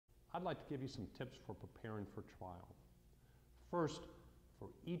I'd like to give you some tips for preparing for trial. First, for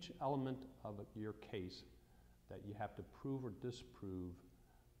each element of your case that you have to prove or disprove,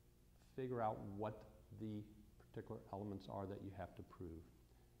 figure out what the particular elements are that you have to prove.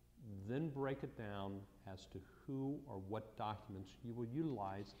 Then break it down as to who or what documents you will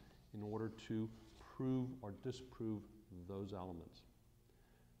utilize in order to prove or disprove those elements.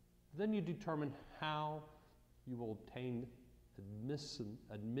 Then you determine how you will obtain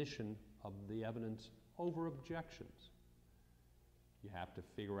admission of the evidence over objections. You have to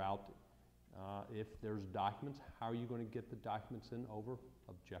figure out if there's documents, how are you going to get the documents in over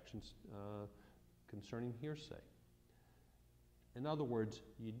objections concerning hearsay. In other words,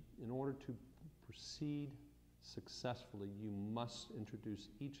 in order to proceed successfully, you must introduce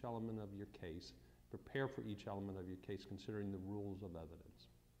each element of your case, prepare for each element of your case considering the rules of evidence.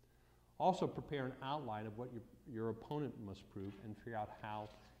 Also prepare an outline of what your opponent must prove and figure out how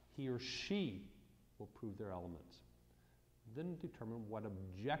he or she will prove their elements. Then determine what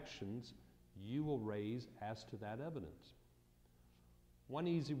objections you will raise as to that evidence. One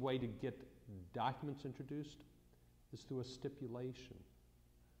easy way to get documents introduced is through a stipulation.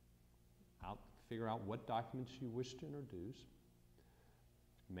 Figure out what documents you wish to introduce,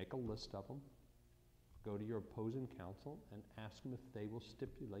 make a list of them, go to your opposing counsel and ask them if they will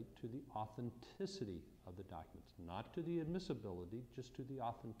stipulate to the authenticity of the documents, not to the admissibility, just to the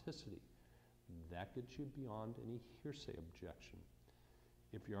authenticity. That gets you beyond any hearsay objection.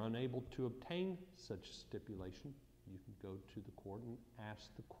 If you're unable to obtain such stipulation, you can go to the court and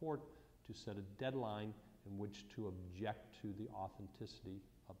ask the court to set a deadline in which to object to the authenticity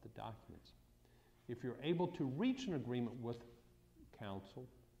of the documents. If you're able to reach an agreement with counsel,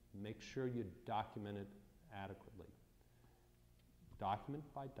 make sure you document it adequately. Document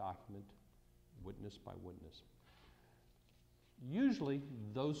by document, witness by witness. Usually,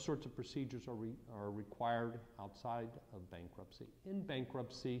 those sorts of procedures are required outside of bankruptcy. In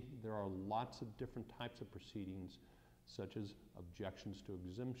bankruptcy, there are lots of different types of proceedings, such as objections to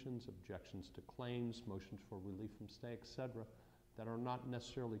exemptions, objections to claims, motions for relief from stay, etc., that are not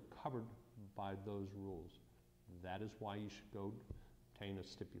necessarily covered by those rules. That is why you should go obtain a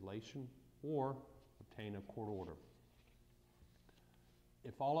stipulation or obtain a court order.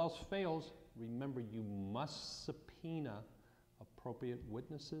 If all else fails, remember you must subpoena appropriate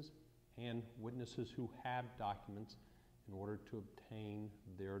witnesses and witnesses who have documents in order to obtain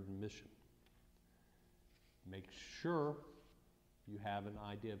their admission. Make sure you have an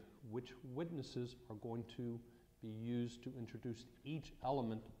idea of which witnesses are going to be used to introduce each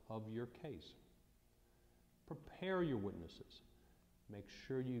element of your case. Prepare your witnesses. Make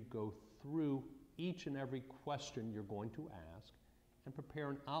sure you go through each and every question you're going to ask and prepare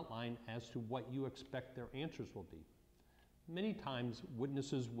an outline as to what you expect their answers will be. Many times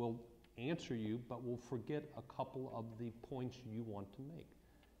witnesses will answer you but will forget a couple of the points you want to make.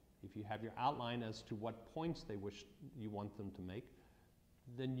 If you have your outline as to what points they wish you want them to make,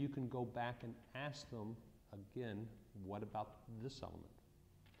 then you can go back and ask them again, what about this element?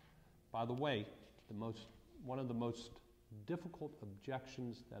 By the way, one of the most difficult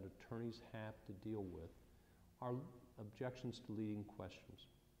objections that attorneys have to deal with are objections to leading questions.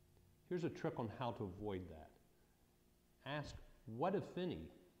 Here's a trick on how to avoid that. Ask what, if any,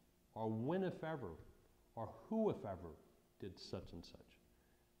 or when, if ever, or who, if ever, did such and such.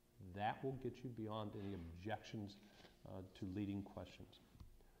 That will get you beyond any objections to leading questions.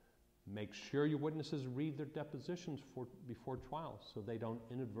 Make sure your witnesses read their depositions before trial so they don't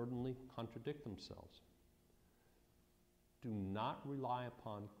inadvertently contradict themselves. Do not rely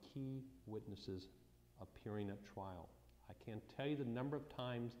upon key witnesses appearing at trial. I can't tell you the number of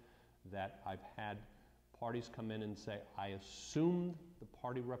times that I've had parties come in and say, I assumed the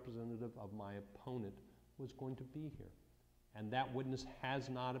party representative of my opponent was going to be here. And that witness has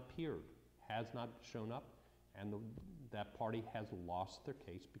not appeared, has not shown up, and that party has lost their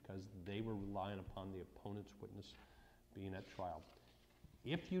case because they were relying upon the opponent's witness being at trial.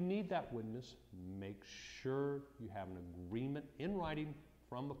 If you need that witness, make sure you have an agreement in writing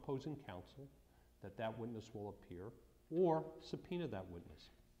from opposing counsel that that witness will appear, or subpoena that witness.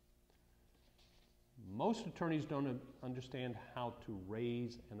 Most attorneys don't understand how to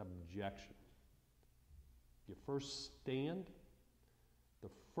raise an objection. You first stand, the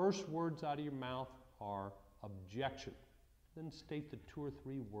first words out of your mouth are objection. Then state the 2 or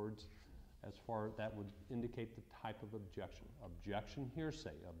 3 words as far as that would indicate the type of objection. Objection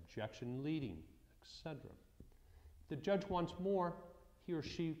hearsay, objection leading, etc. If the judge wants more, he or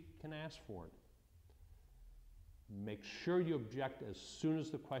she can ask for it. Make sure you object as soon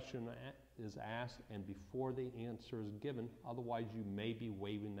as the question is asked and before the answer is given. Otherwise, you may be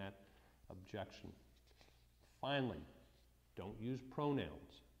waiving that objection. Finally, don't use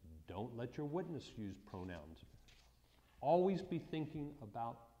pronouns. Don't let your witness use pronouns. Always be thinking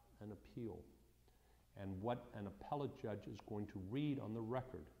about an appeal and what an appellate judge is going to read on the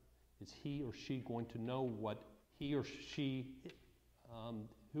record. Is he or she going to know what he or she,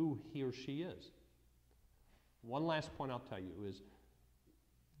 who he or she is? One last point I'll tell you is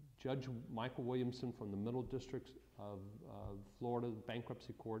Judge Michael Williamson from the Middle District of Florida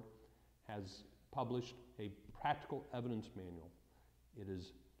Bankruptcy Court has published a practical evidence manual. It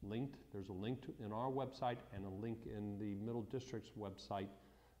is linked, there's a link in our website and a link in the Middle District's website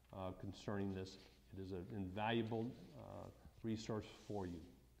concerning this. It is an invaluable resource for you.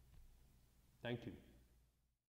 Thank you.